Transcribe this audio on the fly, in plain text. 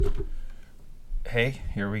Hey,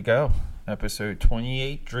 here we go. Episode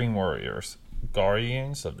 28, Dream Warriors,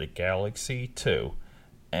 Guardians of the Galaxy 2.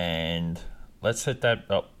 And let's hit that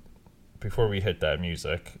up. Before we hit that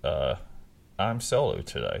music, I'm solo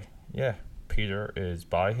today. Yeah, Peter is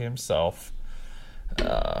by himself.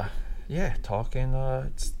 Talking,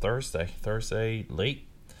 it's Thursday late.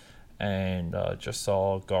 And just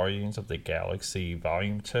saw Guardians of the Galaxy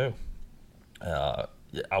Volume 2.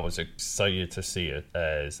 I was excited to see it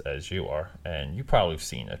as you are, and you probably have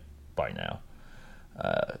seen it by now,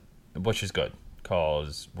 which is good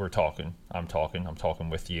because we're talking. I'm talking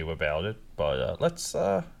with you about it. But let's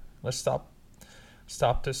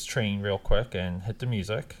stop this train real quick and hit the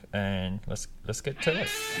music, and let's get to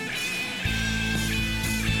this.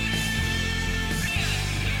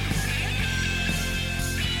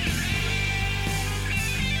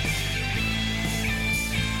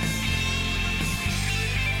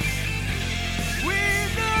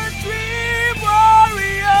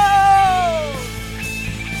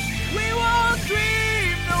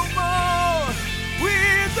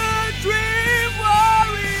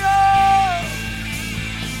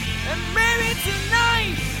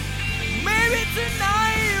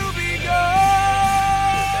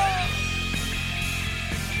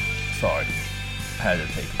 Sorry, had to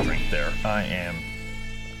take a drink there. I am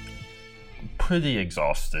pretty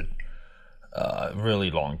exhausted. Really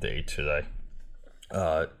long day today.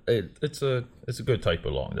 It's a good type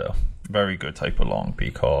of long though. Very good type of long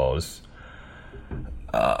because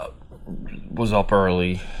was up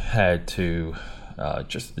early, had to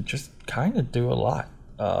just kind of do a lot.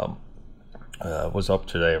 Was up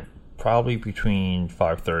today probably between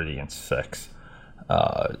 5:30 and 6.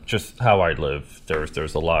 Just how I live,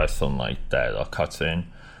 there's a lot of sunlight that cuts in,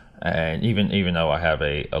 and even though I have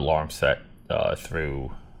a alarm set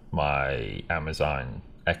through my Amazon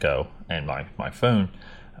Echo and my phone,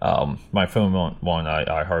 my phone one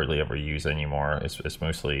I hardly ever use anymore. It's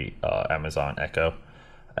mostly Amazon Echo,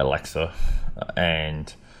 Alexa,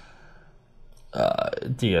 and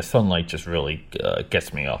the sunlight just really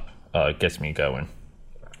gets me up, gets me going.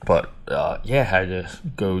 But I had to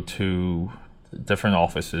go to different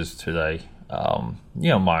offices today.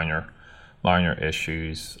 Minor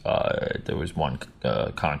issues. There was one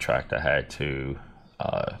contract I had to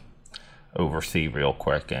oversee real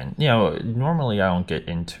quick, and normally I don't get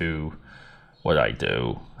into what I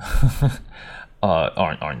do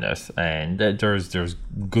on this, and there's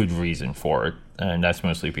good reason for it, and that's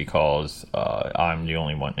mostly because I'm the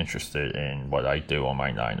only one interested in what I do on my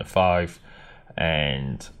 9 to 5,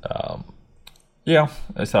 and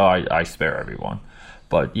so I spare everyone.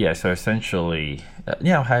 But so essentially,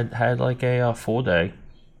 had like a full day,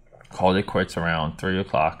 called it quits around 3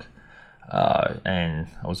 o'clock, and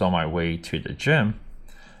I was on my way to the gym,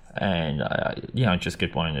 and just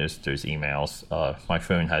get one of those emails. My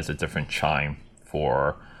phone has a different chime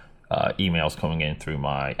for emails coming in through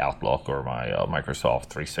my Outlook or my Microsoft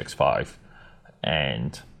 365,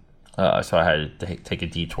 and so I had to take a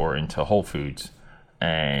detour into Whole Foods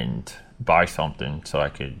and buy something so I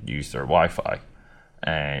could use their Wi-Fi.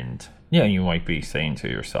 And you might be saying to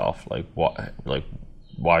yourself,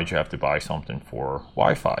 why'd you have to buy something for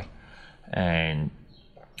Wi-Fi? And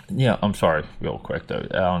I'm sorry, real quick though,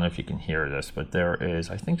 I don't know if you can hear this, but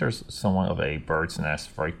I think there's somewhat of a bird's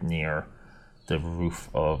nest right near the roof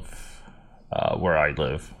of where I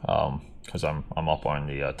live, because I'm up on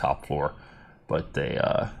the top floor, but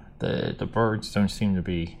the birds don't seem to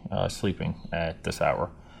be sleeping at this hour.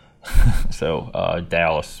 So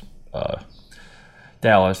Dallas,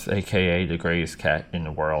 aka the greatest cat in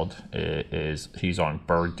the world, he's on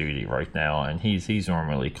bird duty right now, and he's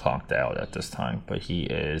normally conked out at this time, but he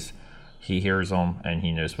hears them and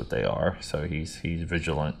he knows what they are, so he's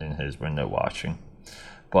vigilant in his window watching.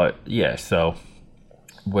 But so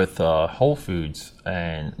with Whole Foods,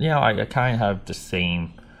 and I kind of have the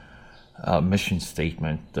same mission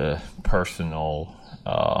statement, the personal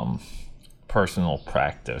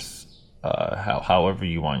practice, however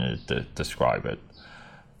you want to describe it,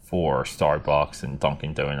 for Starbucks and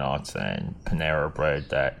Dunkin' Donuts and Panera Bread,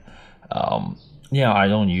 that I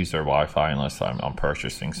don't use their Wi-Fi unless I'm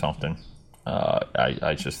purchasing something.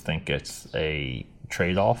 I just think it's a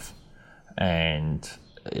trade-off, and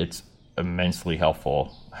it's immensely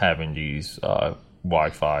helpful having these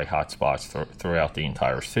Wi-Fi hotspots throughout the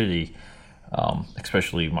entire city,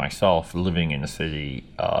 especially myself living in the city,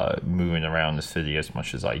 moving around the city as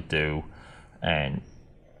much as I do, and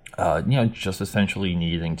just essentially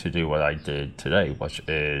needing to do what I did today, which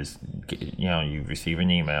is, you receive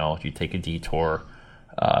an email, you take a detour,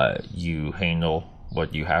 you handle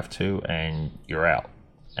what you have to, and you're out.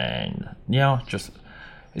 And, just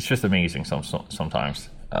it's just amazing sometimes,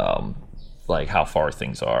 like how far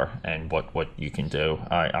things are and what you can do.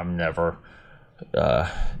 I'm never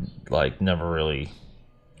never really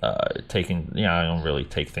taking, I don't really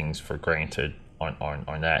take things for granted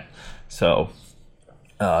on that. So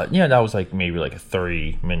that was like maybe like a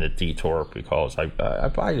 30-minute detour because I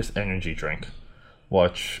buy this energy drink,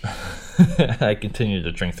 which I continue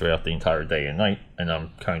to drink throughout the entire day and night, and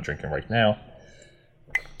I'm kind of drinking right now.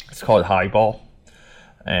 It's called Highball,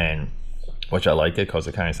 and which I like it because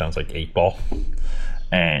it kind of sounds like 8 Ball,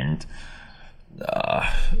 and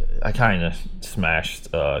I kind of smashed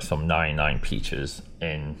some 99 peaches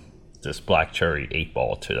in this black cherry 8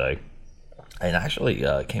 Ball today, and actually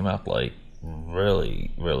came out like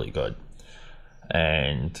really, really good,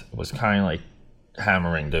 and was kind of like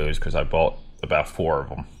hammering those because I bought about 4 of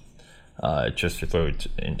them just to throw it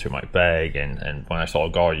into my bag, and when I saw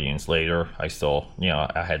Guardians later, I still,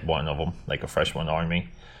 I had one of them, like a fresh one on me.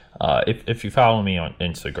 If you follow me on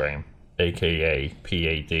Instagram, aka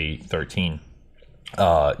PAD13,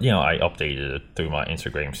 I updated it through my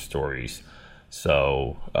Instagram stories.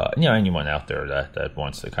 So, anyone out there that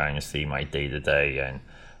wants to kind of see my day-to-day and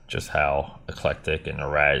just how eclectic and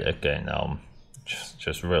erratic and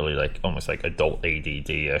just really like almost like adult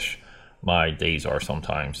ADD-ish my days are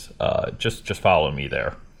sometimes, just follow me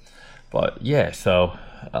there. But yeah, so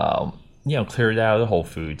cleared out of the Whole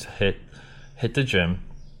Foods, hit the gym,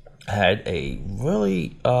 had a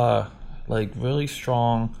really really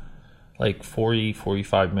strong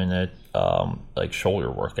 40-45 minute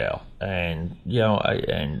shoulder workout, and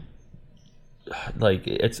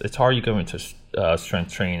it's hard to go into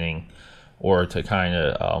strength training or to kind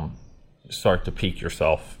of start to peak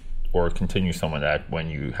yourself or continue some of that when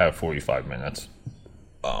you have 45 minutes.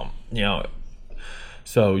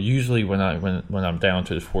 So usually when I'm down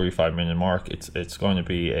to the 45-minute mark, it's going to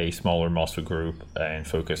be a smaller muscle group and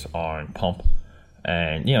focus on pump,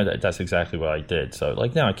 and that's exactly what I did. So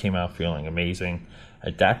now I came out feeling amazing.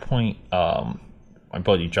 At that point, my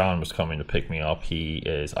buddy John was coming to pick me up. He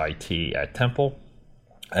is IT at Temple,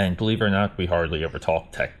 and believe it or not, we hardly ever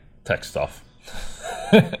talk tech stuff.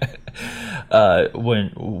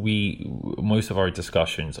 When most of our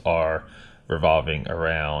discussions are revolving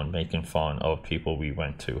around making fun of people we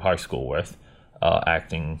went to high school with,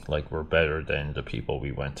 acting like we're better than the people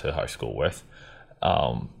we went to high school with.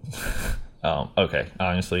 Okay,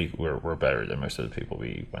 honestly, we're better than most of the people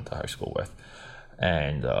we went to high school with,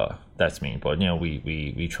 and that's mean. But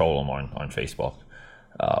we troll him on Facebook.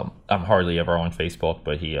 I'm hardly ever on Facebook,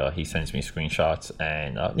 but he sends me screenshots,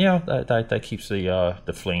 and that keeps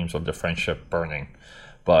the flames of the friendship burning.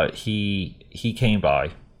 But he came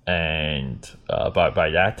by, and by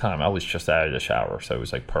that time I was just out of the shower, so it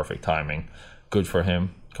was like perfect timing. Good for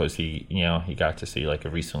him, because he got to see like a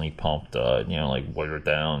recently pumped watered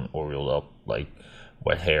down, oiled up, like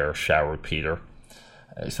wet hair showered Peter.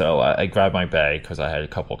 So I grabbed my bag because I had a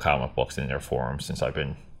couple comic books in there for him, since I've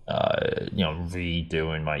been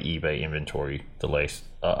redoing my eBay inventory the last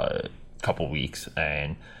couple weeks,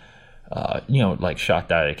 and shot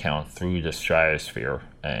that account through the stratosphere,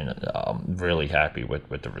 and I'm really happy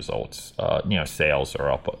with the results. Sales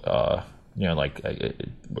are up.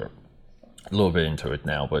 We're a little bit into it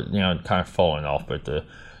now, but kind of falling off. But the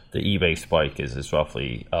eBay spike is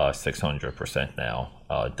roughly 600% now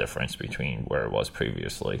difference between where it was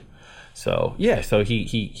previously. So yeah, so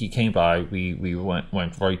he came by. We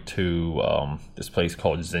went right to this place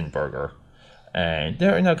called Zen Burger, and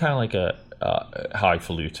they're kind of like a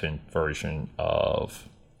highfalutin version of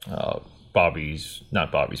not Bobby's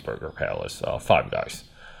Burger Palace, Five Guys.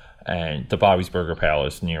 And the Bobby's Burger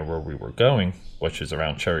Palace near where we were going, which is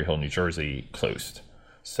around Cherry Hill, New Jersey, closed.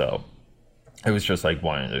 So it was just like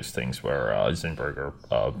one of those things where Zen Burger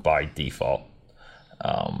by default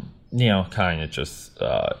kind of just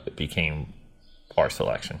became our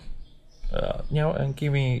selection. And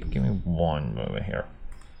give me one moment here.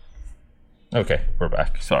 Okay, we're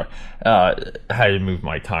back. Sorry, I had to move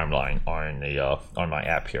my timeline on my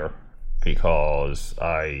app here because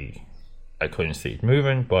I couldn't see it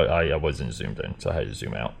moving, but I wasn't zoomed in, so I had to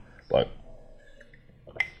zoom out. But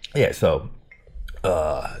yeah, so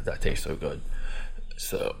that tastes so good.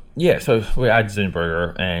 So yeah, so we had Zen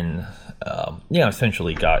Burger, and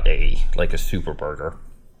essentially got a super burger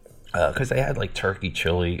because they had like turkey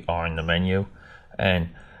chili on the menu, and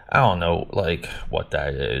I don't know what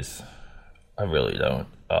that is. I really don't.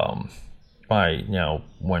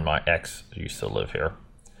 When my ex used to live here,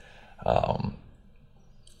 I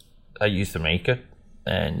used to make it,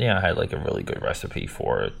 and I had like a really good recipe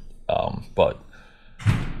for it, but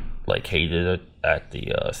hated it at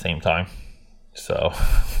the same time. So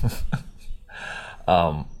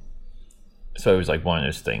So it was like one of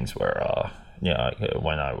those things where,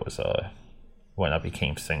 when I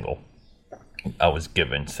became single, I was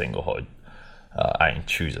given singlehood. I didn't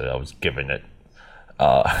choose it; I was given it.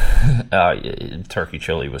 Turkey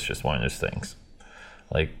chili was just one of those things.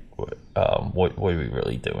 Like, what are we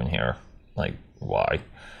really doing here? Like, why?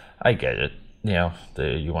 I get it.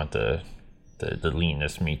 You want the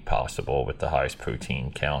leanest meat possible with the highest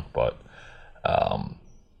protein count, but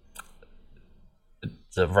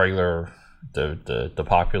the regular, the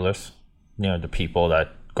populace, the people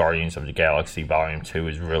that Guardians of the Galaxy Volume 2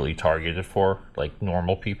 is really targeted for, like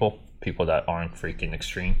normal people that aren't freaking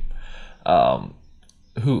extreme.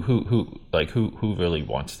 Who really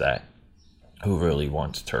wants that? Who really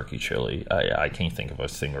wants turkey chili? I can't think of a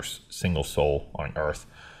single soul on earth,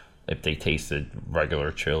 if they tasted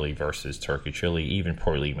regular chili versus turkey chili, even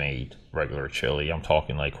poorly made regular chili. I'm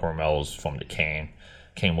talking like Hormel's from the can,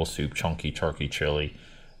 Campbell Soup chunky turkey chili,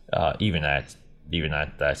 even at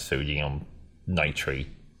that sodium nitrate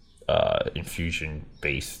infusion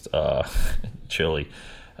based chili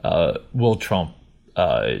will trump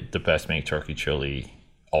the best made turkey chili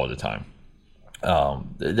all the time.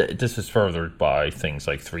 This is furthered by things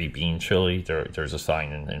like 3-bean chili. There's a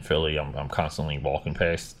sign in Philly I'm constantly walking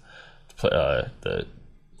past.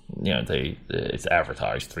 It's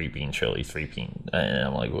advertised 3-bean chili, 3-bean, and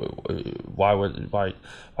I'm like, why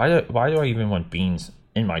do I even want beans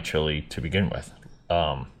in my chili to begin with?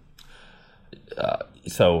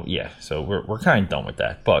 So we're kind of done with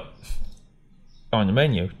that. But on the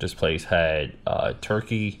menu, this place had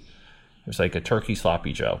turkey. It was like a turkey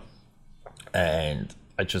sloppy joe, and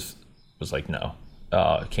I just was like, no,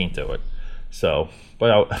 can't do it. So,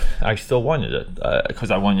 but I still wanted it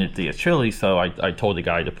because I wanted the chili. So I told the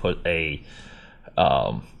guy to put a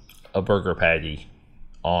burger patty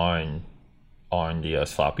on the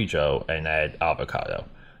sloppy joe and add avocado.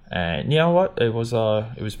 And you know what? It was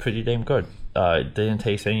pretty damn good. Didn't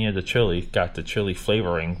taste any of the chili. Got the chili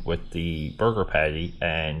flavoring with the burger patty,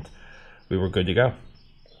 and we were good to go.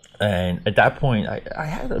 And at that point, I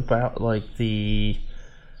had about like a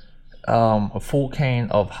full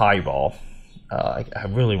can of Highball. I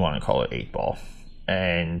really want to call it 8-Ball,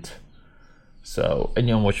 and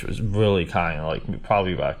which was really kind of like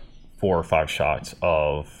probably about 4 or 5 shots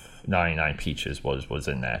of 99 Peaches was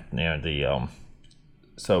in that.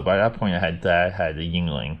 So by that point I had the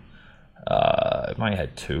Yingling. I might have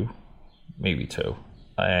had 2, maybe 2,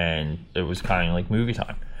 and it was kind of like movie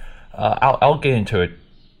time. I'll get into it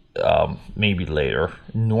maybe later.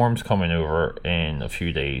 Norm's coming over in a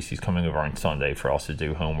few days. He's coming over on Sunday for us to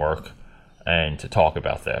do homework and to talk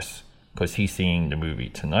about this because he's seeing the movie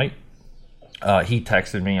tonight. He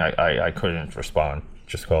texted me. I couldn't respond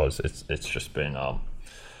just because it's just been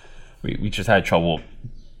we just had trouble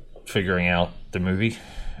figuring out the movie,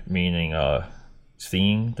 meaning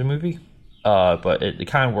seeing the movie. But it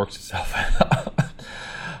kind of works itself out.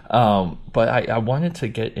 But I wanted to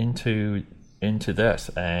get into this,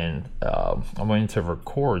 and I wanted to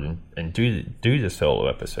record and do the solo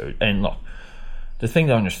episode. And look, the thing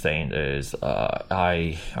to understand is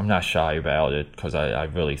I'm not shy about it because I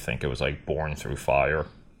really think it was like born through fire.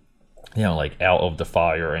 Like out of the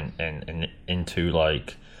fire and into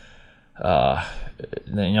like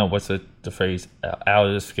what's the phrase, out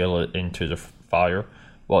of the skillet into the fire.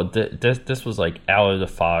 Well, this was like out of the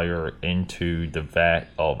fire into the vat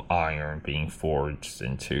of iron being forged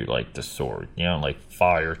into like the sword, like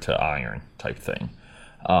fire to iron type thing.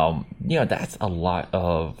 That's a lot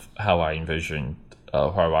of how I envisioned,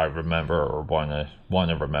 how I remember or want to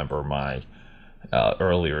remember my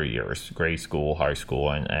earlier years, grade school, high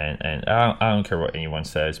school, and I don't care what anyone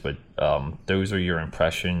says, but those are your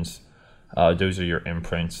impressions, those are your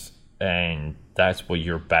imprints, and that's what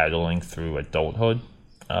you're battling through adulthood.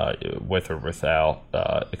 With or without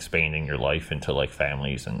expanding your life into like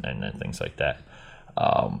families and things like that.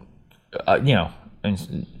 And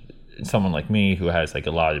someone like me who has like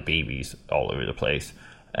a lot of babies all over the place,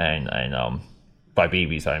 and by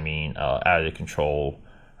babies I mean out of control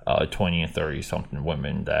 20 and 30 something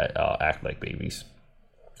women that act like babies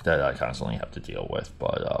that I constantly have to deal with.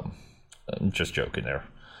 But I'm just joking there.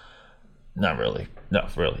 Not really. No,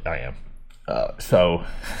 really, I am. So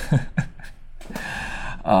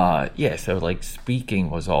like speaking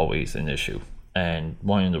was always an issue, and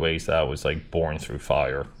one of the ways that I was like born through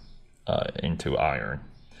fire into iron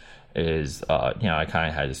is I kind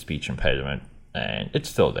of had a speech impediment, and it's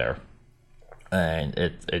still there, and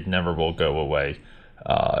it never will go away.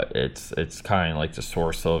 It's kind of like the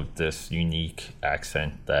source of this unique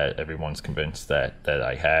accent that everyone's convinced that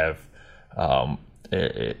I have.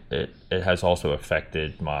 it has also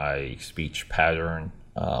affected my speech pattern,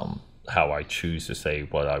 how I choose to say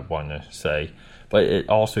what I want to say. But it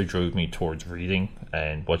also drove me towards reading,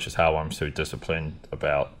 and which is how I'm so disciplined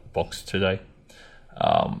about books today.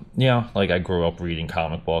 Like I grew up reading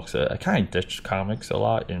comic books. I kind of ditched comics a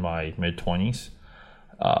lot in my mid-20s,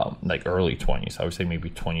 like early 20s. I would say maybe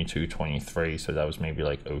 22, 23. So that was maybe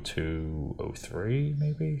like 02, 03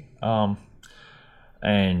 maybe.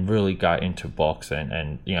 And really got into books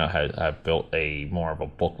and had built a more of a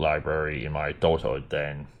book library in my adulthood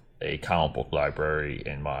than a comic book library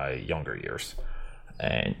in my younger years.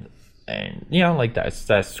 And like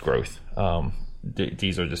that's growth.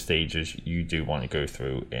 These are the stages you do want to go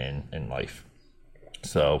through in life.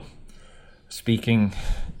 So speaking,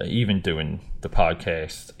 even doing the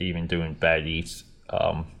podcast, even doing Bad Eats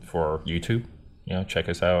for YouTube, check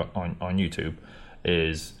us out on YouTube,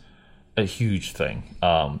 is a huge thing.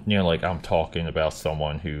 Like I'm talking about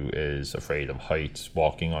someone who is afraid of heights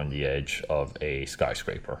walking on the edge of a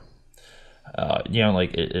skyscraper.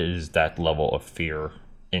 Like it is that level of fear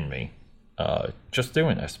in me, just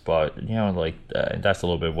doing this. But that's a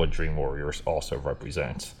little bit what Dream Warriors also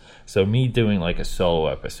represents. So me doing like a solo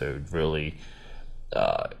episode really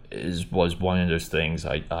was one of those things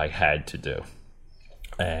I had to do.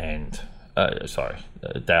 And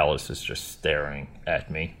Dallas is just staring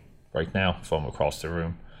at me right now from across the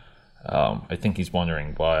room. I think he's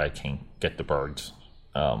wondering why I can't get the birds.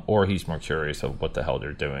 Or he's more curious of what the hell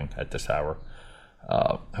they're doing at this hour.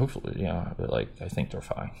 Hopefully, I think they're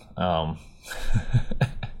fine. 1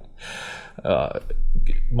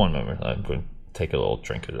 moment, I'm going to take a little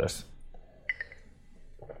drink of this.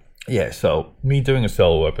 Yeah, so me doing a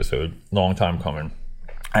solo episode, long time coming.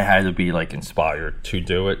 I had to be like inspired to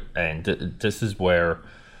do it, and this is where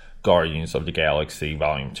Guardians of the Galaxy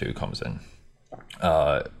Volume 2 comes in.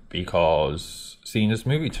 Because seeing this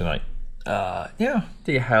movie tonight,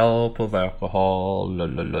 the help of alcohol,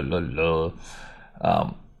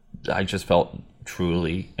 I just felt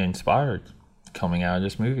truly inspired coming out of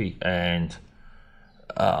this movie, and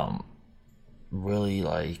really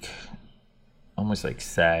like almost like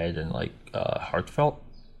sad and like heartfelt.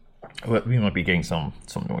 We might be getting some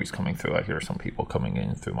noise coming through. I hear some people coming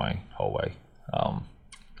in through my hallway.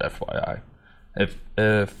 FYI, if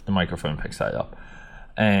the microphone picks that up.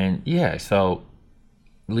 And so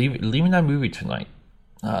leaving that movie tonight,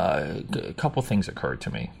 a couple things occurred to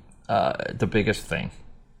me. The biggest thing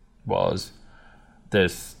was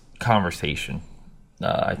this conversation.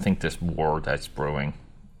 I think this war that's brewing.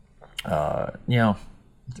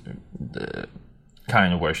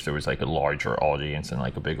 Kind of wish there was like a larger audience and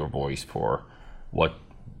like a bigger voice for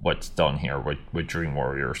what's done here with Dream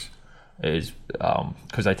Warriors. Is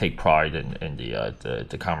because I take pride in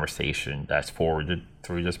the conversation that's forwarded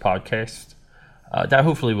through this podcast. That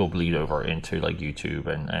hopefully will bleed over into like YouTube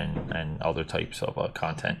and other types of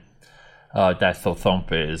content. That the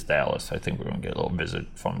thump is Dallas. I think we're gonna get a little visit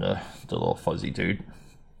from the little fuzzy dude.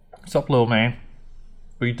 What's up, little man?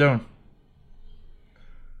 What you doing?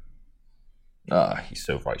 He's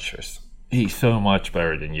so righteous. He's so much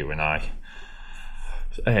better than you and I.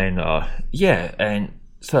 And and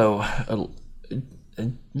so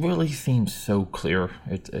it really seems so clear.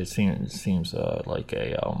 It seems like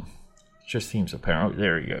a just seems apparent.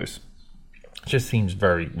 There he goes. It just seems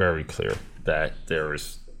very, very clear that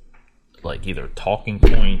there's like either talking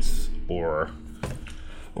points or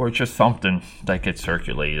just something that gets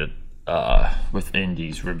circulated within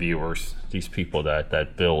these reviewers, these people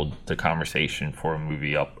that build the conversation for a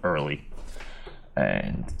movie up early.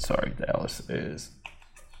 And sorry, Dallas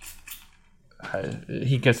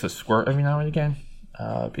he gets a squirt every now and again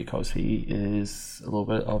because he is a little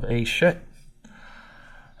bit of a shit.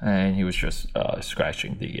 And he was just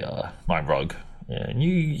scratching my rug. And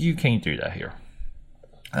you can't do that here.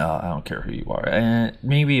 I don't care who you are. And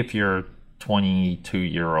maybe if you're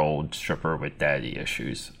 22-year-old stripper with daddy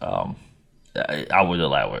issues, I would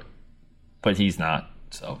allow it. But he's not,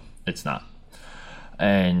 so it's not.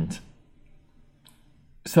 And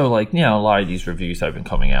so, like, a lot of these reviews have been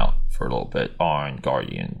coming out for a little bit on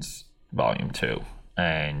Guardians Volume 2.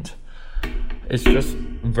 And it's just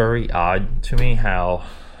very odd to me how,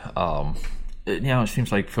 it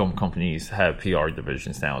seems like film companies have PR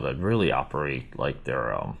divisions now that really operate like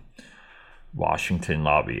they're Washington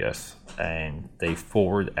lobbyists, and they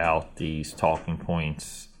forward out these talking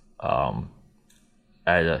points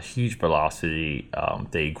at a huge velocity.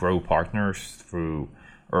 They grow partners through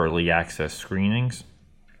early access screenings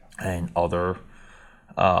and other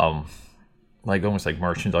like almost like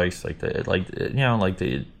merchandise, like a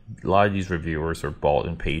lot of these reviewers are bought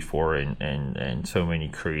and paid for in so many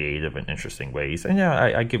creative and interesting ways. And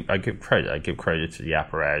I give credit to the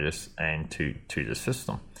apparatus and to the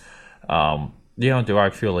system. Do I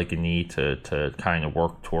feel like a need to kind of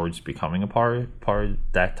work towards becoming a part of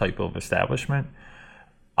that type of establishment?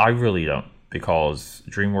 I really don't, because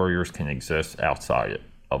Dream Warriors can exist outside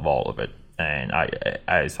of all of it, and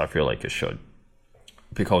I feel like it should,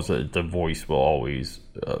 because the voice will always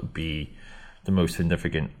be the most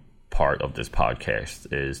significant part of this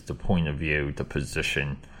podcast, is the point of view, the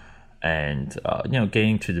position, and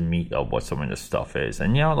getting to the meat of what some of this stuff is.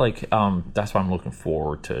 And that's why I'm looking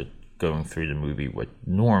forward to going through the movie with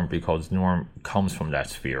Norm, because Norm comes from that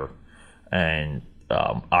sphere and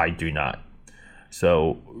I do not.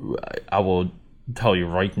 So I will tell you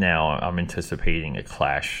right now, I'm anticipating a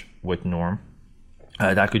clash with Norm.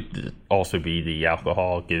 That could also be the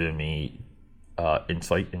alcohol giving me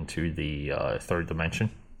insight into the third dimension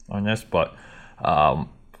on this, but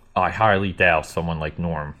I highly doubt someone like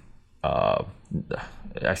Norm, I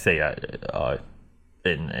say that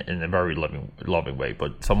in a very loving way,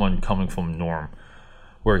 but someone coming from Norm,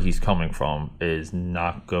 where he's coming from, is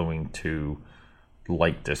not going to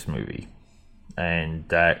like this movie. And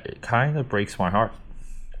that kind of breaks my heart.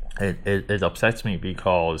 It upsets me,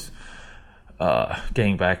 because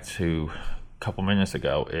getting back to a couple minutes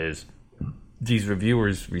ago, is these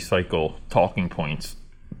reviewers recycle talking points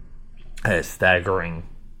at a staggering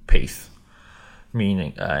pace.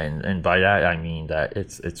 Meaning, and by that I mean that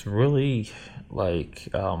it's really like,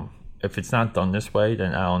 if it's not done this way,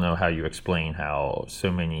 then I don't know how you explain how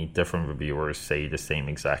so many different reviewers say the same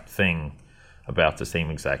exact thing about the same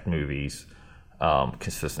exact movies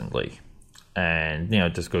consistently. And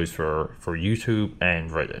this goes for YouTube and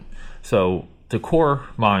Reddit. So the core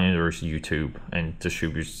monitors YouTube and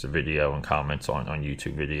distributes the video and comments on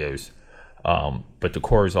YouTube videos, but the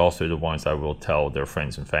core is also the ones that will tell their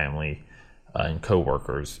friends and family and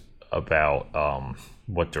coworkers about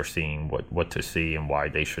what they're seeing, what to see, and why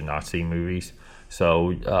they should not see movies.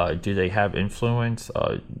 So do they have influence?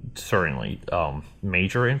 Certainly,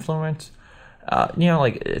 major influence.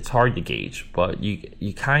 It's hard to gauge, but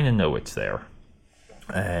you kind of know it's there.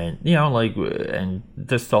 And and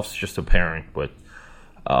this stuff's just apparent with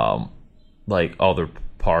other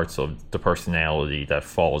parts of the personality that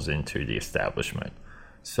falls into the establishment.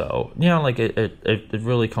 So it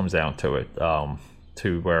really comes down to it,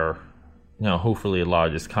 to where hopefully a lot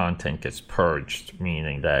of this content gets purged,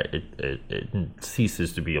 meaning that it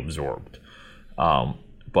ceases to be absorbed.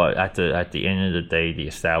 But at the end of the day, the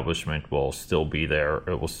establishment will still be there.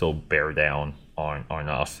 It will still bear down on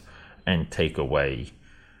us and take away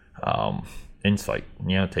insight.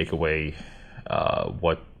 Take away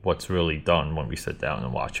what's really done when we sit down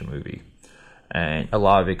and watch a movie. And a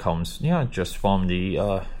lot of it comes, just from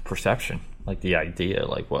the perception, like the idea,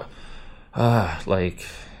 you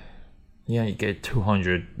get a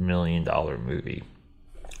 $200 million movie.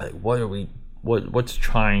 Like, what's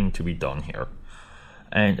trying to be done here?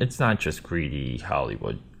 And it's not just greedy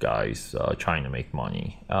Hollywood guys trying to make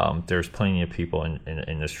money. There's plenty of people in the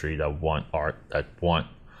industry that want art, that want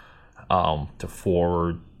to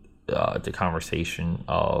forward the conversation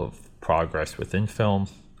of progress within film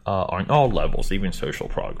on all levels, even social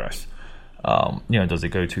progress. Does it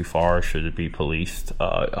go too far? Should it be policed?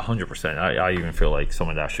 100%. I even feel like some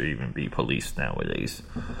of that should even be policed nowadays.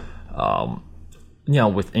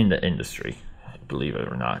 Within the industry, believe it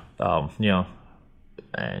or not.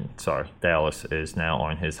 And sorry, Dallas is now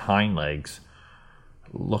on his hind legs,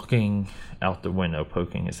 looking out the window,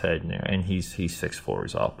 poking his head in there, and he's 6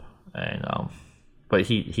 floors up, and but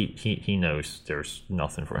he knows there's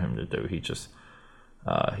nothing for him to do. He just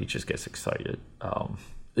gets excited.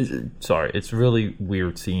 Sorry, it's really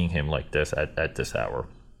weird seeing him like this at this hour.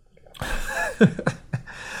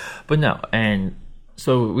 But no, and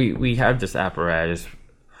so we have this apparatus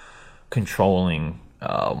controlling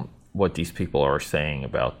what these people are saying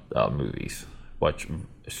about movies, which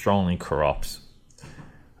strongly corrupts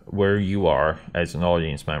where you are as an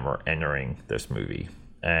audience member entering this movie.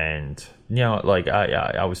 And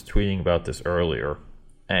I was tweeting about this earlier,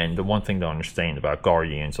 and the one thing to understand about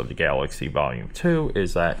Guardians of the Galaxy Volume 2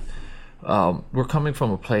 is that we're coming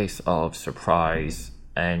from a place of surprise,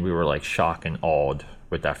 and we were shocked and awed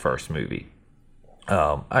with that first movie.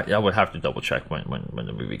 I would have to double check when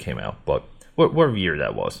the movie came out, but what year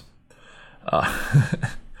that was.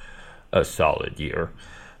 A solid year.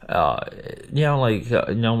 No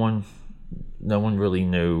one really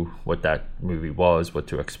knew what that movie was, what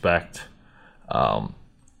to expect. I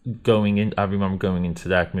remember going into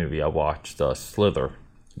that movie, I watched Slither,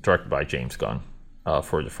 directed by James Gunn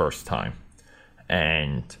for the first time,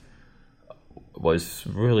 and was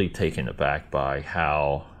really taken aback by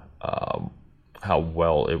how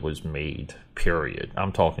well it was made. Period.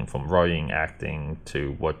 I'm talking from writing, acting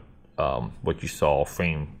to what you saw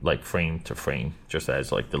frame to frame, just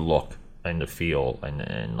as like the look and the feel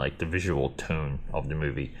and like the visual tone of the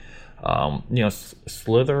movie.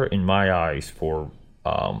 Slither in my eyes for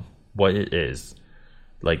what it is,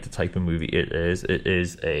 like the type of movie it is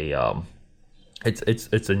a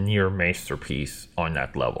it's a near masterpiece on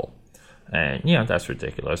that level. And that's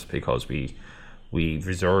ridiculous because we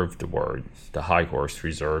reserve the word. The High Horse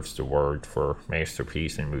reserves the word for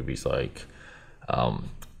masterpiece in movies like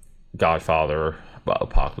Godfather,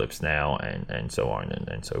 Apocalypse Now, and so on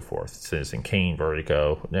and so forth. Citizen Kane,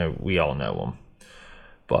 Vertigo. We all know them.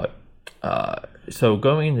 But so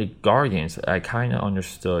going to Guardians, I kind of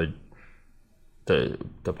understood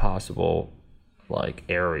the possible like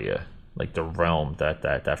area, like the realm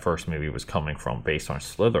that first movie was coming from based on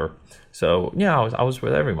Slither. So I was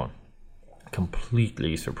with everyone,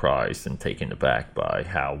 completely surprised and taken aback by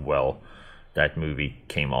how well that movie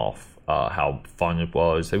came off, how fun it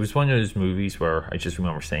was. It was one of those movies where I just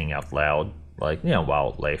remember saying out loud, like,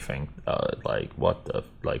 while laughing, like what the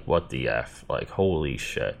F, like holy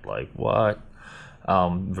shit, like what,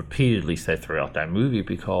 repeatedly said throughout that movie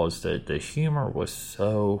because the humor was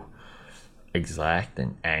so exact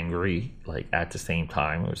and angry, like at the same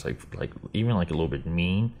time. It was like even like a little bit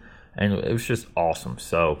mean, and it was just awesome.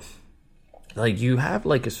 So like you have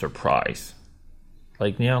like a surprise,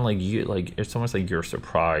 like it's almost like you're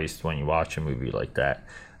surprised when you watch a movie like that.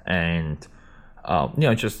 And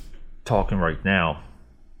just talking right now,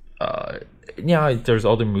 there's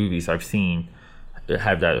other movies I've seen that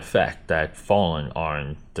have that effect, that fallen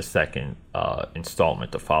on the second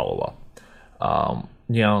installment, the follow-up.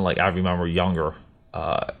 Like I remember younger,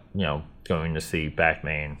 going to see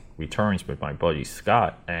Batman Returns with my buddy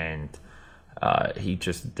Scott, and he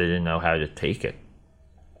just didn't know how to take it.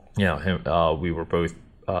 We were both,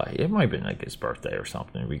 it might have been like his birthday or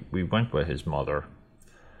something. We went with his mother,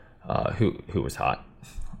 who was hot.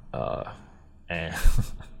 And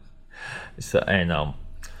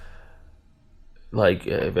like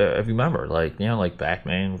I remember, like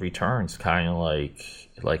Batman Returns kind of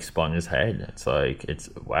like spun his head. It's like, it's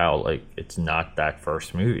not that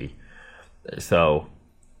first movie. So,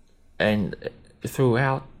 and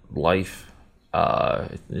throughout life,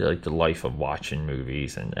 like the life of watching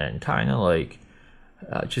movies and kind of like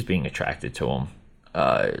just being attracted to them,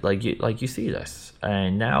 like you see this,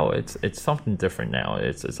 and now it's something different. Now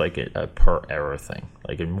it's like a per era thing.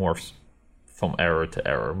 Like it morphs from era to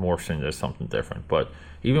era, morphs into something different. But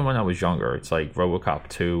even when I was younger, it's like RoboCop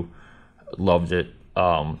 2, loved it.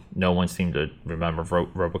 No one seemed to remember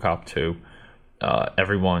RoboCop 2.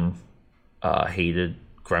 Everyone hated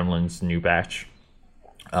Gremlins New Batch.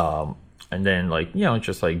 And then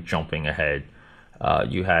just like jumping ahead,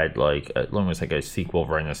 you had like almost like a sequel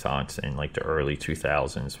renaissance in like the early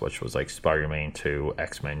 2000s, which was like Spider-Man 2,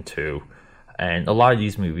 X-Men 2, and a lot of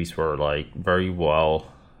these movies were like very well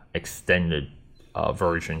extended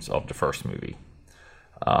versions of the first movie.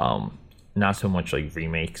 Not so much like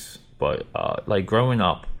remakes, but like growing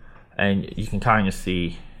up, and you can kind of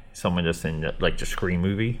see some of this in the Scream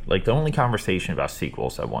movie. Like the only conversation about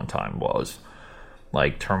sequels at one time was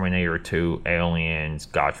like Terminator 2, Aliens,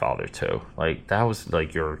 Godfather 2. Like that was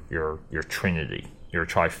like your trinity, your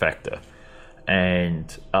trifecta.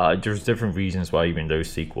 And there's different reasons why even those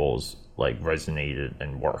sequels like resonated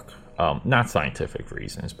and work. Not scientific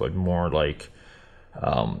reasons, but more like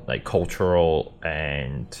cultural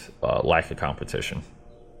and lack of competition.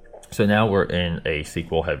 So now we're in a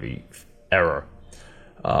sequel heavy era.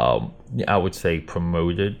 I would say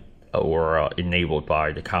promoted or enabled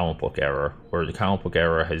by the comic book era, where the comic book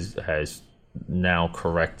era has now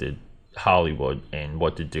corrected Hollywood and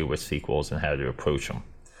what to do with sequels and how to approach them.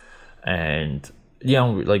 And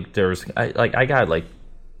there's I gotta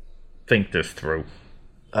think this through.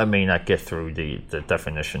 I may not get through the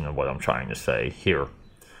definition of what I'm trying to say here. It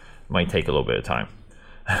might take a little bit of time.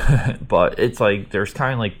 But it's like there's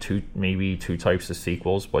kind of like two types of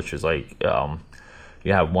sequels, which is like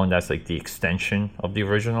you have one that's like the extension of the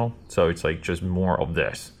original, so it's like just more of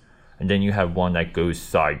this, and then you have one that goes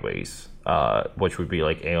sideways, which would be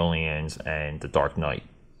like Aliens and The Dark Knight.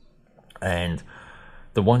 And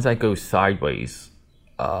the ones that go sideways,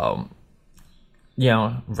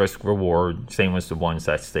 risk reward, same as the ones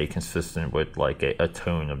that stay consistent with like a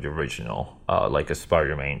tone of the original, like a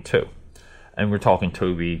Spider-Man 2. And we're talking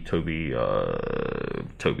Toby, the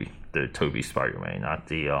Toby Spider-Man, not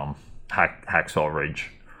the Hacksaw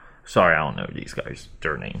Ridge Sorry, I don't know these guys,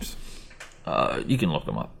 their names. You can look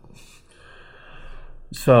them up.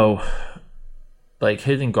 So, like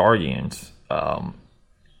Hidden Guardians, and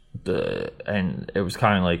it was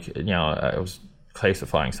kind of like, I was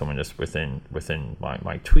classifying some of this within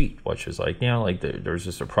my tweet, which is like, like there's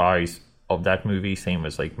a surprise of that movie, same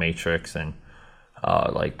as like Matrix and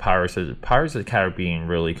like Pirates of the Caribbean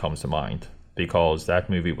really comes to mind, because that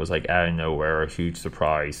movie was like out of nowhere, a huge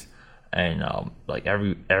surprise, and like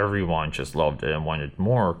everyone just loved it and wanted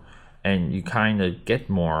more, and you kind of get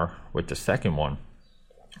more with the second one,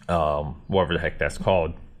 whatever the heck that's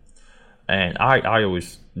called. And I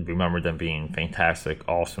always remember them being fantastic,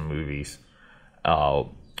 awesome movies.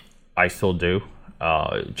 I still do,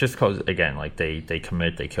 just because, again, like they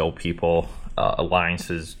commit, they kill people,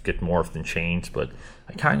 alliances get morphed and changed, but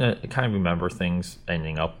I kind of remember things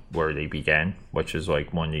ending up where they began, which is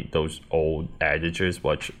like one of those old adages,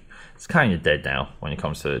 which it's kind of dead now when it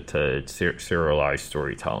comes to serialized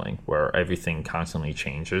storytelling, where everything constantly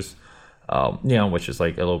changes, which is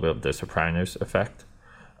like a little bit of the Sopranos effect.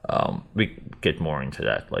 We get more into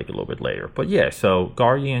that like a little bit later, but yeah. So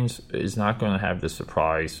Guardians is not going to have the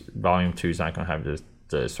surprise. Volume 2 is not going to have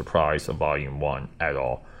the surprise of Volume 1 at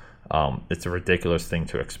all. It's a ridiculous thing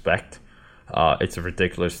to expect. It's a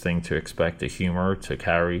ridiculous thing to expect the humor to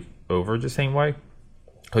carry over the same way,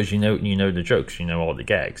 because you know the jokes, all the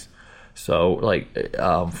gags. So like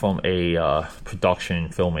from a production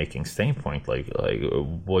filmmaking standpoint, like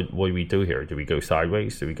what do we do here? Do we go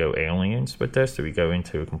sideways? Do we go aliens with this? Do we go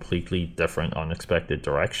into a completely different, unexpected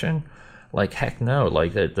direction? Like heck no.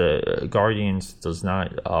 Like the Guardians does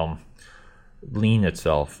not lean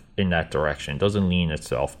itself in that direction. It doesn't lean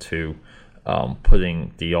itself to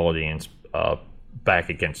putting the audience back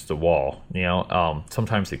against the wall.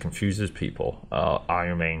 Sometimes it confuses people.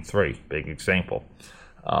 Iron Man 3, big example.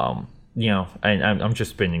 And I'm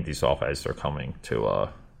just spinning these off as they're coming to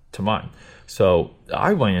mind. So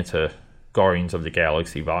I went into Guardians of the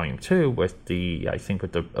Galaxy Volume 2 with the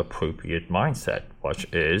appropriate mindset, which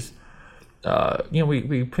is,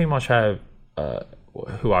 we pretty much have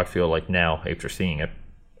who I feel like now, after seeing it,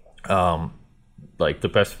 like the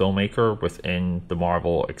best filmmaker within the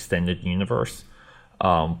Marvel Extended Universe,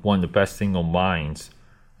 one of the best single minds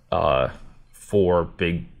for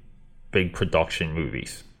big production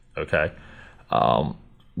movies. Okay,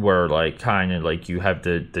 where like kind of like you have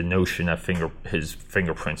the notion that his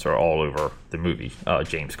fingerprints are all over the movie.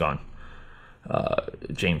 James Gunn's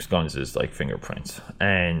is like fingerprints,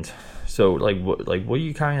 and so like what do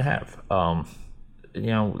you kind of have?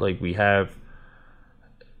 Like we have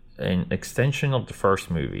an extension of the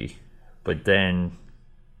first movie, but then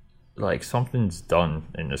like something's done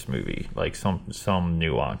in this movie, like some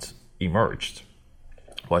nuance emerged,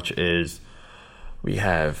 which is, we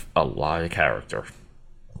have a lot of character.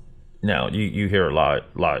 Now, you hear a lot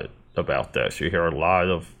about this. You hear a lot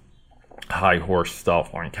of high horse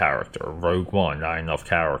stuff on character. Rogue One, not enough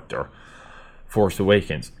character. Force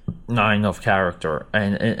Awakens, not enough character.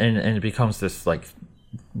 And it becomes this like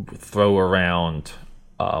throw around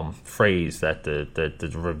phrase that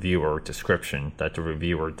the reviewer, description that the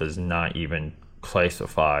reviewer does not even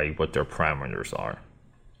classify what their parameters are.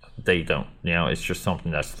 They don't. It's just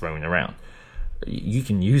something that's thrown around. You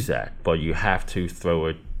can use that, but you have to throw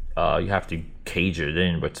it, you have to cage it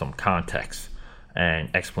in with some context and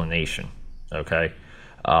explanation, okay?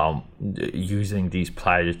 Using these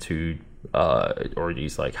platitude, or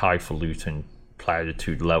these like highfalutin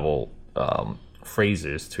platitude level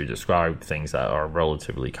phrases to describe things that are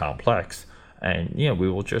relatively complex. And, we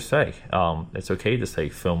will just say, it's okay to say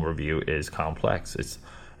film review is complex.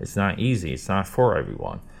 It's not easy. It's not for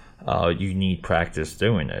everyone. You need practice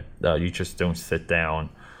doing it. You just don't sit down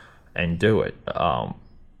and do it.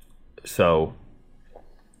 So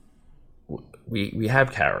we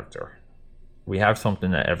have character. We have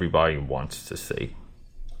something that everybody wants to see,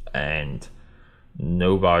 and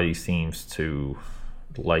nobody seems to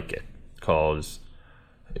like it, because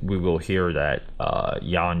we will hear that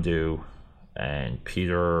Yondu and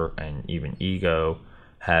Peter and even Ego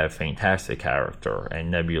have fantastic character,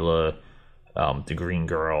 and Nebula, the Green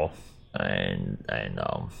Girl, and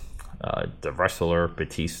the wrestler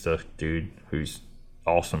Batista dude, who's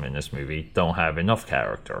awesome in this movie, don't have enough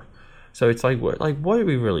character. So it's like what are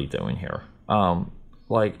we really doing here?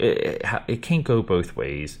 It can't go both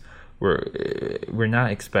ways. We're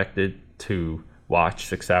not expected to watch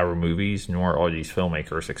 6-hour movies, nor are these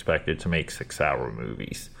filmmakers expected to make 6-hour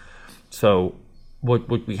movies. So what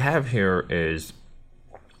we have here is,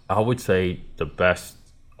 I would say, the best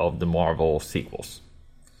of the Marvel sequels.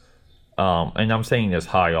 And I'm saying this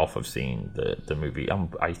high off of seeing the movie.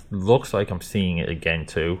 I looks like I'm seeing it again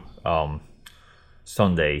too.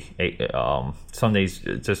 Sunday's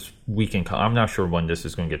this weekend. I'm not sure when this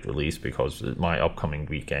is going to get released because my upcoming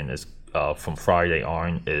weekend is from Friday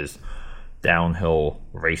on is downhill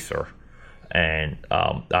racer, and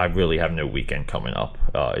I really have no weekend coming up.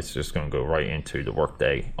 It's just going to go right into the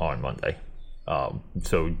workday on Monday.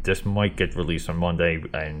 So this might get released on Monday,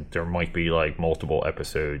 and there might be like multiple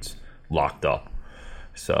episodes locked up.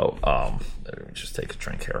 So let me just take a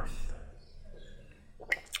drink here.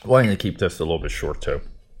 Wanting to keep this a little bit short too,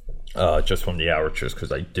 just from the outros,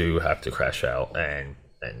 because I do have to crash out and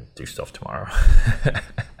do stuff tomorrow.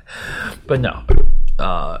 But no,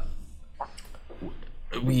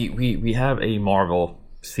 we have a Marvel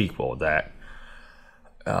sequel that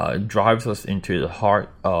drives us into the heart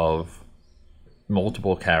of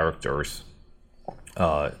multiple characters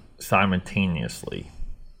simultaneously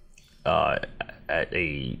at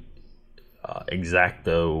a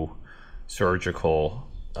exacto surgical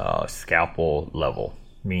scalpel level,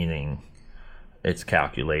 meaning it's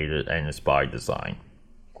calculated and it's by design.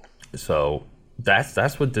 So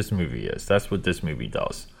that's what this movie is. That's what this movie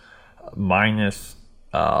does, minus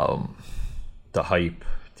the hype,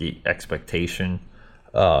 the expectation.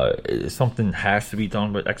 Something has to be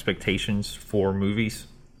done with expectations for movies,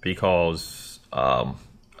 because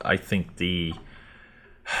I think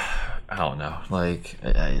I don't know, like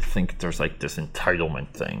I think there's like this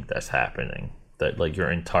entitlement thing that's happening, that like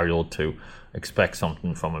you're entitled to expect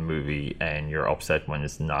something from a movie and you're upset when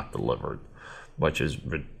it's not delivered, which is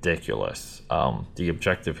ridiculous. The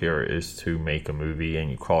objective here is to make a movie,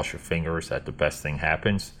 and you cross your fingers that the best thing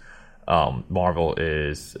happens. Marvel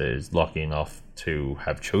is lucky enough to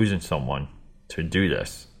have chosen someone to do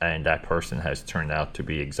this, and that person has turned out to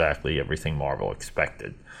be exactly everything Marvel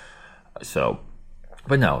expected. So,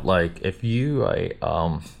 but no, like if you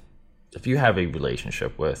have a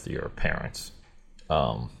relationship with your parents,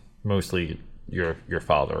 mostly your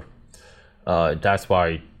father, that's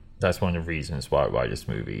one of the reasons why this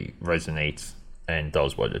movie resonates and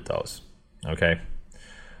does what it does. Okay,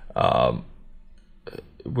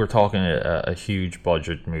 we're talking a huge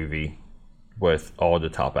budget movie with all the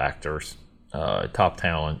top actors, top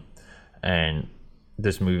talent, and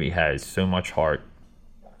this movie has so much heart.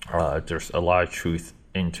 There's a lot of truth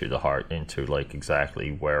into the heart, into like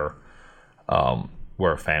exactly where a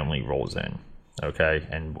family rolls in, okay,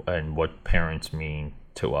 and what parents mean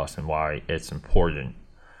to us, and why it's important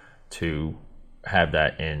to have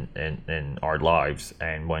that in our lives.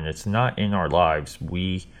 And when it's not in our lives,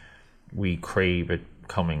 we crave it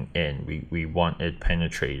coming in. We want it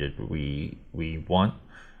penetrated. We want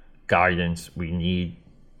guidance. We need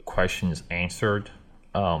questions answered.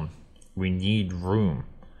 We need room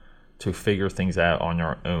to figure things out on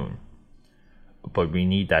our own, but we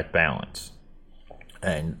need that balance.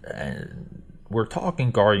 And we're talking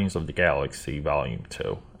Guardians of the Galaxy Volume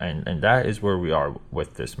 2, and that is where we are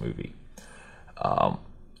with this movie.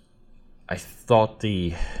 I thought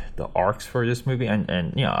the arcs for this movie,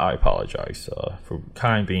 and you know, I apologize for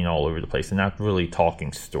kind of being all over the place and not really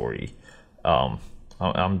talking story.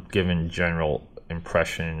 I'm giving general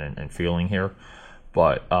impression and feeling here,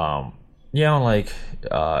 but you know, like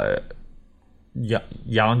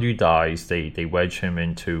Yondu dies. They wedge him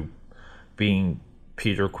into being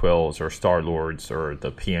Peter Quill's or Star-Lord's or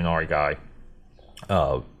the PNR guy.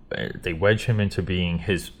 They wedge him into being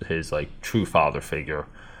his like true father figure.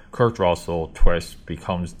 Kurt Russell twist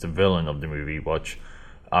becomes the villain of the movie, which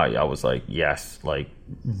I was like, yes, like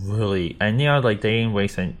really. And you know, like they didn't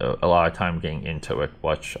waste a lot of time getting into it,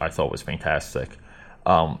 which I thought was fantastic.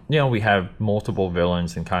 You know, we have multiple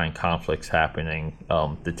villains and kind of conflicts happening.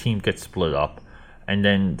 The team gets split up, and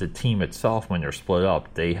then the team itself, when they're split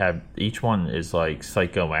up, they have, each one is like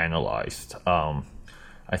psychoanalyzed.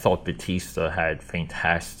 I thought Batista had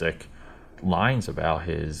fantastic lines about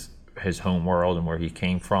his home world and where he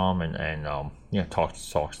came from, and you know,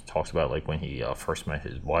 talks about like when he first met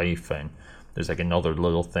his wife, and there's like another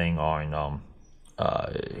little thing on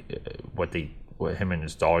what him and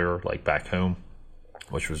his daughter like back home,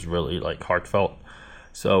 which was really like heartfelt.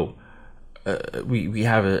 So we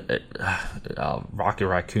have a Rocket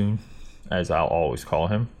Raccoon, as I'll always call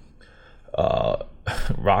him.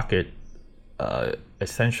 Rocket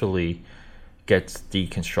essentially gets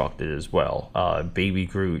deconstructed as well. Baby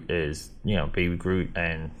Groot is, you know, Baby Groot,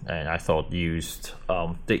 and I thought used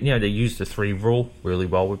they used the 3 rule really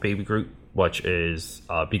well with Baby Groot, which is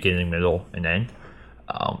beginning, middle, and end.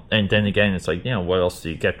 And then again, it's like, you know, what else do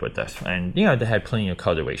you get with this? And you know, they had plenty of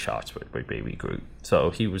cutaway shots with Baby Groot, so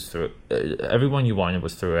he was through. Everyone you wanted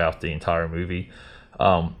was throughout the entire movie.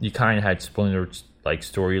 You kind of had splintered like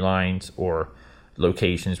storylines or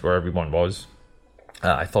locations where everyone was.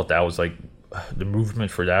 I thought that was like the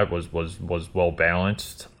movement for that was well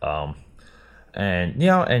balanced. And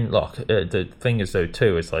and look, the thing is though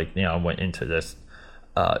too, it's like I went into this,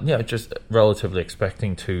 just relatively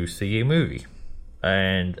expecting to see a movie,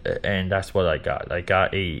 and that's what I got. I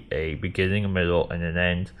got a beginning, a middle, and an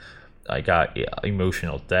end. I got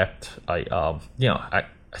emotional depth. I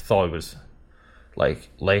thought it was like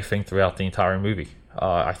laughing throughout the entire movie.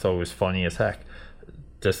 I thought it was funny as heck.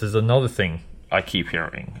 This is another thing I keep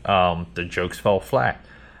hearing. The jokes fell flat,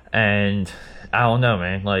 and I don't know,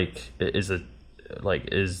 man. Like, is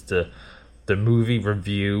the movie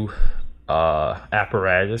review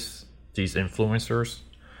apparatus, these influencers,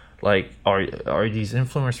 like are these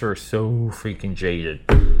influencers so freaking jaded?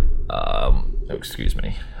 Excuse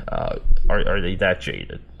me. Are they that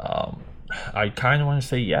jaded? I kind of want to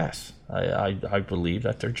say yes. I believe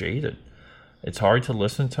that they're jaded. It's hard to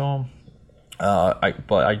listen to them.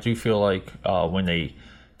 But I do feel like when they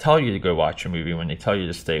tell you to go watch a movie, when they tell you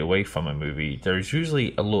to stay away from a movie, there's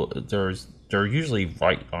usually they're usually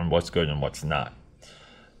right on what's good and what's not.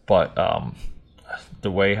 But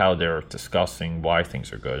the way how they're discussing why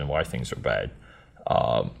things are good and why things are bad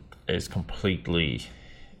is completely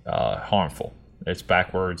harmful. It's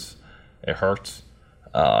backwards. It hurts.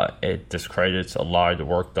 It discredits a lot of the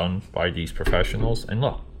work done by these professionals. And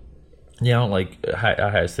look, like I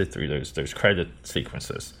had to sit through those credit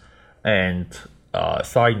sequences. And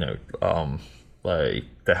side note, like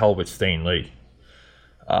the hell with Stan Lee.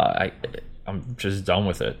 I'm just done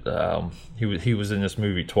with it. He was in this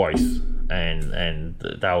movie twice, and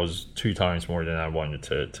that was 2 times more than I wanted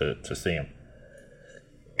to see him.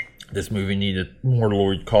 This movie needed more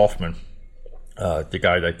Lloyd Kaufman, the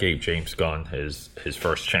guy that gave James Gunn his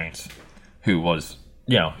first chance, who was,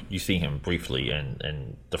 you see him briefly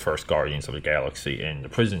in the first Guardians of the Galaxy in the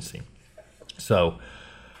prison scene. So,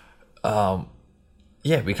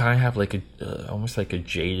 we kind of have like almost like a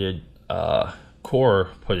jaded core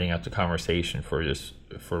putting out the conversation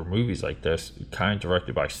for movies like this, kind of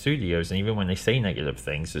directed by studios, and even when they say negative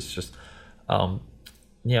things, it's just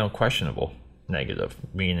questionable negative,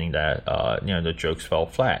 meaning that the jokes fell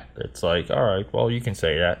flat. It's like, all right, well, you can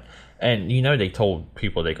say that, and they told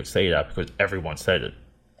people they could say that because everyone said it,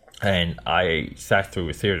 and I sat through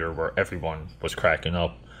a theater where everyone was cracking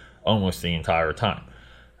up almost the entire time.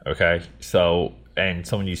 Okay, so, and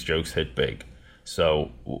some of these jokes hit big. So,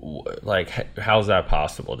 like, how's that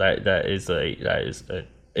possible? That is an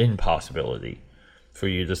impossibility for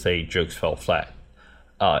you to say jokes fell flat,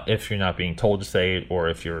 if you're not being told to say it, or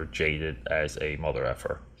if you're jaded as a mother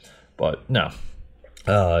effer. But no,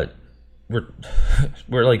 we're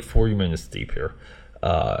like 40 minutes deep here.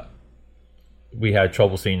 We had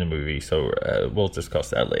trouble seeing the movie, so we'll discuss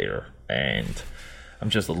that later. And I'm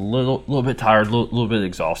just a little bit tired, a little bit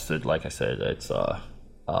exhausted. Like I said, it's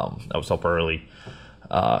I was up early.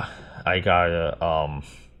 I gotta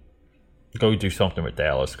go do something with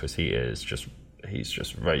Dallas because he's just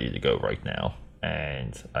ready to go right now,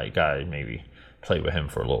 and I gotta maybe play with him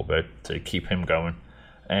for a little bit to keep him going.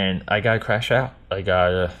 And I gotta crash out. I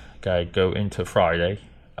gotta go into Friday,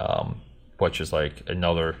 which is like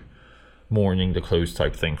another morning to close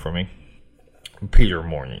type thing for me. Peter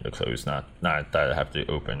morning to close, not that I have to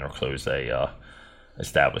open or close a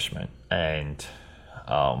establishment. And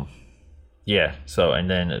so, and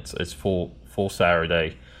then it's full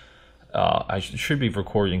Saturday. I should be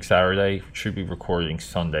recording Saturday, should be recording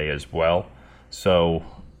Sunday as well. So,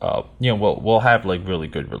 we'll have like really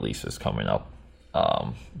good releases coming up.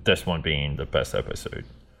 This one being the best episode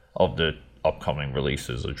of the upcoming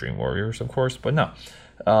releases of Dream Warriors, of course. But no,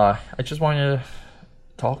 I just wanted to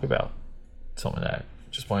talk about some of that.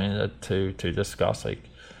 Just wanted to discuss like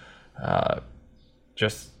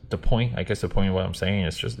just the point. I guess the point of what I'm saying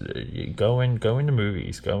is just go into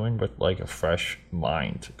movies, go in with like a fresh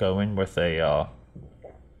mind, go in with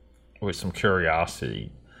with some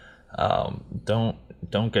curiosity. Don't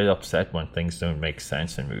get upset when things don't make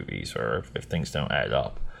sense in movies, or if things don't add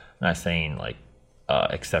up. I'm not saying like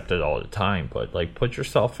accept it all the time, but like put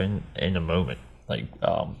yourself in a moment, like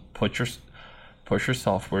put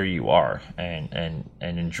yourself where you are and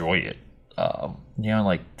enjoy it.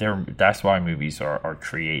 That's why movies are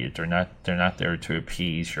created. They're not there to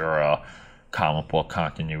appease your comic book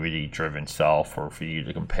continuity driven self, or for you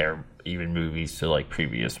to compare even movies to like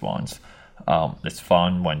previous ones. It's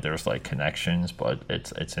fun when there's like connections, but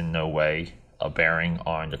it's in no way a bearing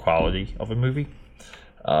on the quality of a movie,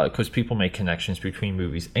 because people make connections between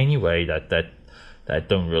movies anyway that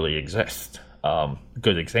don't really exist.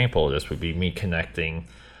 Good example of this would be me connecting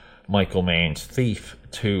Michael Mann's Thief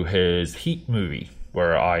to his Heat movie,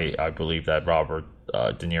 where I believe that Robert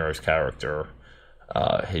De Niro's character,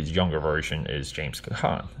 his younger version, is James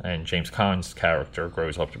Caan, and James Caan's character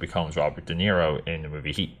grows up to become Robert De Niro in the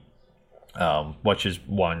movie Heat, which is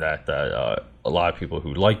one that a lot of people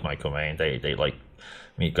who like Michael Mann, they like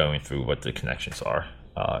me going through what the connections are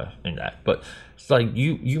in that. But it's like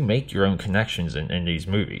you make your own connections in these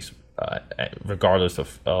movies, regardless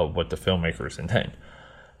of what the filmmakers intend.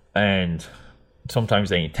 And sometimes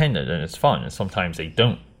they intend it and it's fun, and sometimes they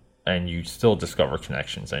don't, and you still discover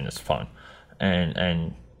connections and it's fun.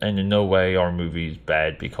 And in no way are movies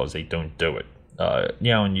bad because they don't do it.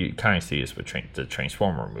 And you kind of see this with the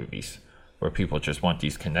Transformer movies, where people just want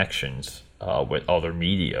these connections with other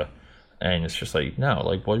media, and it's just like, no,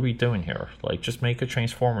 like, what are we doing here? Like, just make a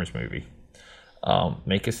Transformers movie,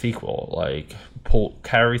 make a sequel, like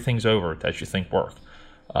carry things over that you think work,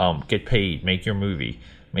 get paid, make your movie,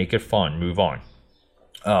 make it fun, move on.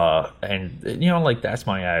 And like, that's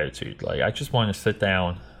my attitude. Like, I just want to sit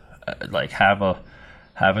down, like have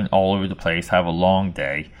an all over the place, have a long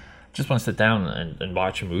day. Just want to sit down and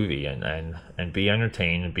watch a movie and be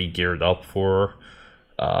entertained and be geared up for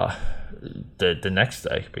the next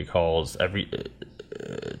day, because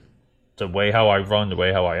the way how I run, the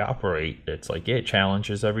way how I operate, it's like,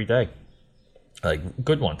 challenges every day, like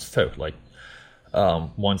good ones too, like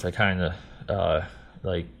ones that kind of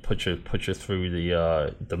like put you through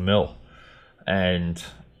the mill. And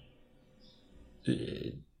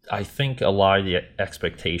I think a lot of the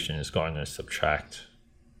expectation is going to subtract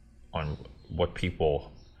on what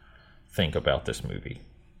people think about this movie.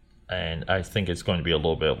 And I think it's going to be a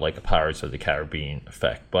little bit like a Pirates of the Caribbean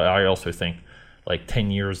effect. But I also think, like, 10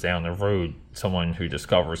 years down the road, someone who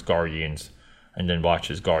discovers Guardians and then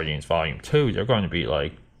watches Guardians Volume 2, they're going to be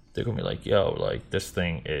like, yo, like, this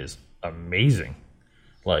thing is amazing.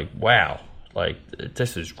 Like, wow, like,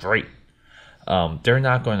 this is great. They're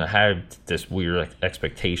not going to have this weird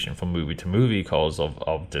expectation from movie to movie because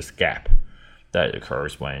of this gap that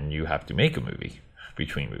occurs when you have to make a movie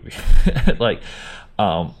between movies.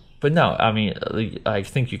 But no, I mean, I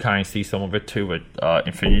think you kind of see some of it too with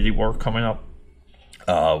Infinity War coming up,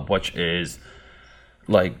 which is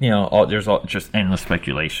like, there's just endless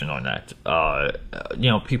speculation on that.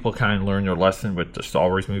 People kind of learn their lesson with the Star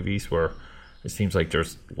Wars movies, where it seems like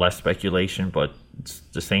there's less speculation, but it's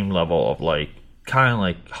the same level of like kind of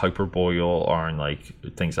like hyperbole on like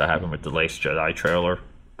things that happened with the Last Jedi trailer.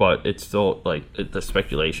 But it's still like the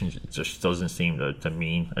speculation just doesn't seem to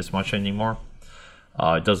mean as much anymore.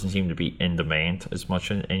 It doesn't seem to be in demand as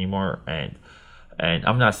much anymore. And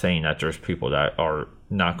I'm not saying that there's people that are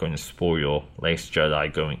not going to spoil Last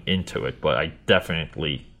Jedi going into it, but I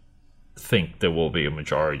definitely think there will be a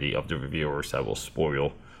majority of the reviewers that will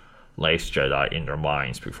spoil Last Jedi in their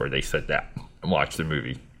minds before they sit down and watch the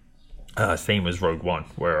movie. Same as Rogue One,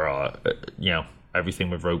 where everything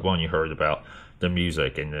with Rogue One you heard about the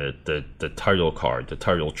music and the title card, the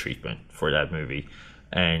title treatment for that movie,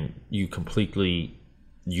 and you completely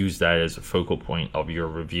use that as a focal point of your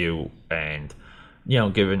review. And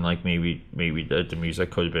given like maybe the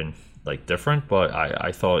music could have been like different, but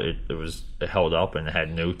I thought it held up and it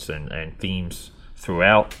had notes and themes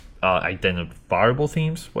throughout, identifiable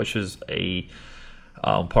themes, which is a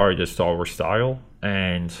part of the Star Wars style.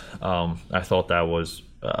 And I thought that was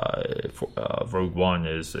Rogue One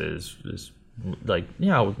is like,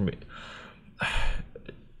 I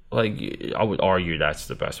would argue that's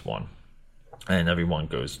the best one. And everyone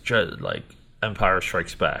goes like Empire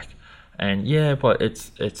Strikes Back, and but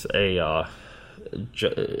it's a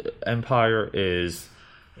Empire is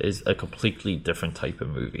a completely different type of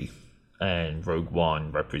movie, and Rogue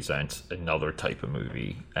One represents another type of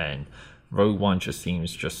movie, and Rogue One just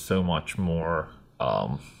seems just so much more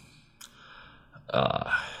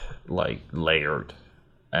like layered,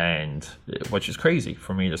 and which is crazy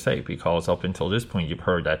for me to say, because up until this point you've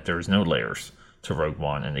heard that there's no layers to Rogue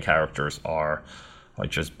One and the characters are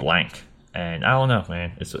just blank. And I don't know,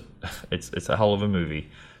 man, it's a hell of a movie.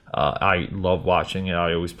 I love watching it.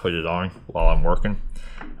 I always put it on while I'm working.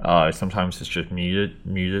 Sometimes it's just muted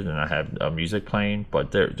and I have music playing,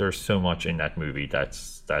 but there's so much in that movie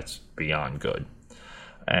that's beyond good.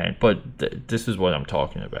 But this is what I'm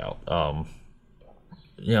talking about.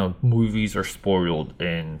 Movies are spoiled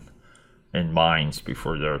in minds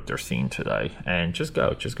before they're seen today. And just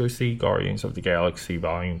go see Guardians of the Galaxy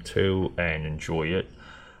Volume 2 and enjoy it.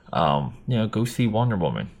 Go see Wonder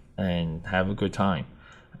Woman and have a good time.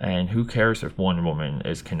 And who cares if Wonder Woman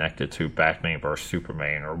is connected to Batman vs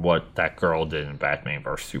Superman or what that girl did in Batman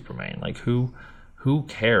vs Superman? Like, who who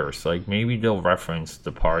cares? Like, maybe they'll reference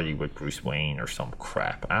the party with Bruce Wayne or some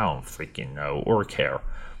crap. I don't freaking know or care.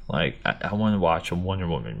 Like, I want to watch a Wonder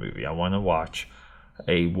Woman movie. I want to watch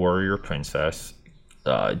a warrior princess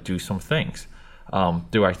do some things.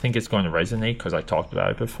 Do I think it's going to resonate because I talked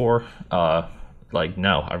about it before? Like,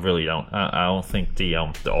 no, I really don't. I don't think the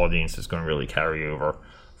audience is going to really carry over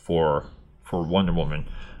for Wonder Woman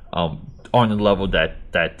on the level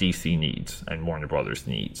that DC needs and Warner Brothers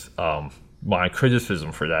needs. My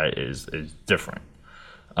criticism for that is different,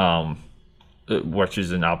 which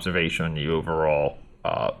is an observation on the overall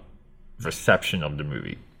reception of the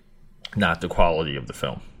movie, not the quality of the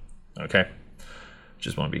film. Okay,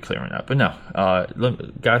 just want to be clear on that. But no,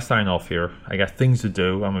 gotta sign off here. I got things to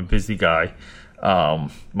do. I'm a busy guy.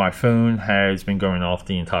 My phone has been going off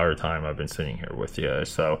the entire time I've been sitting here with you,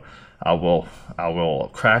 so I will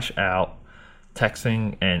crash out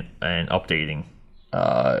texting and updating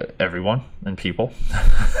everyone and people,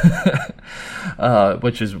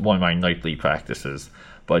 which is one of my nightly practices.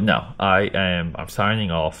 But no, I'm signing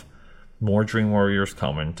off. More Dream Warriors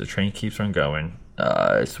coming. The train keeps on going.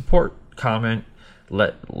 Support, comment,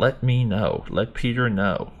 let me know. Let Peter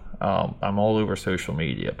know. I'm all over social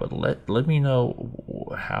media, but let me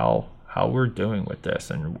know how we're doing with this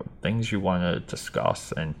and things you want to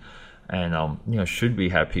discuss, and should we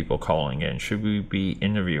have people calling in? Should we be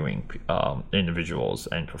interviewing individuals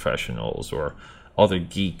and professionals or other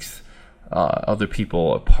geeks, other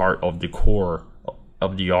people a part of the core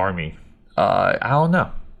of the army? I don't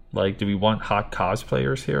know. Like, do we want hot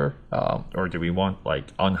cosplayers here? Or do we want,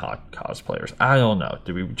 like, unhot cosplayers? I don't know.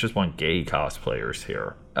 Do we just want gay cosplayers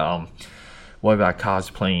here? What about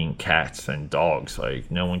cosplaying cats and dogs?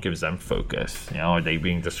 Like, no one gives them focus. Are they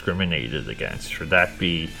being discriminated against? Should that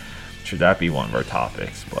be one of our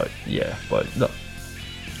topics? But yeah, look,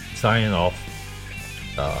 signing off.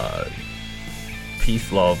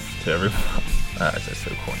 Peace, love to everyone. That's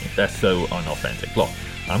so corny. That's so unauthentic. Look,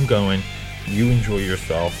 I'm going. You enjoy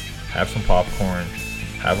yourself. Have some popcorn.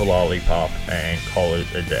 Have a lollipop, and call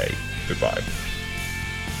it a day. Goodbye.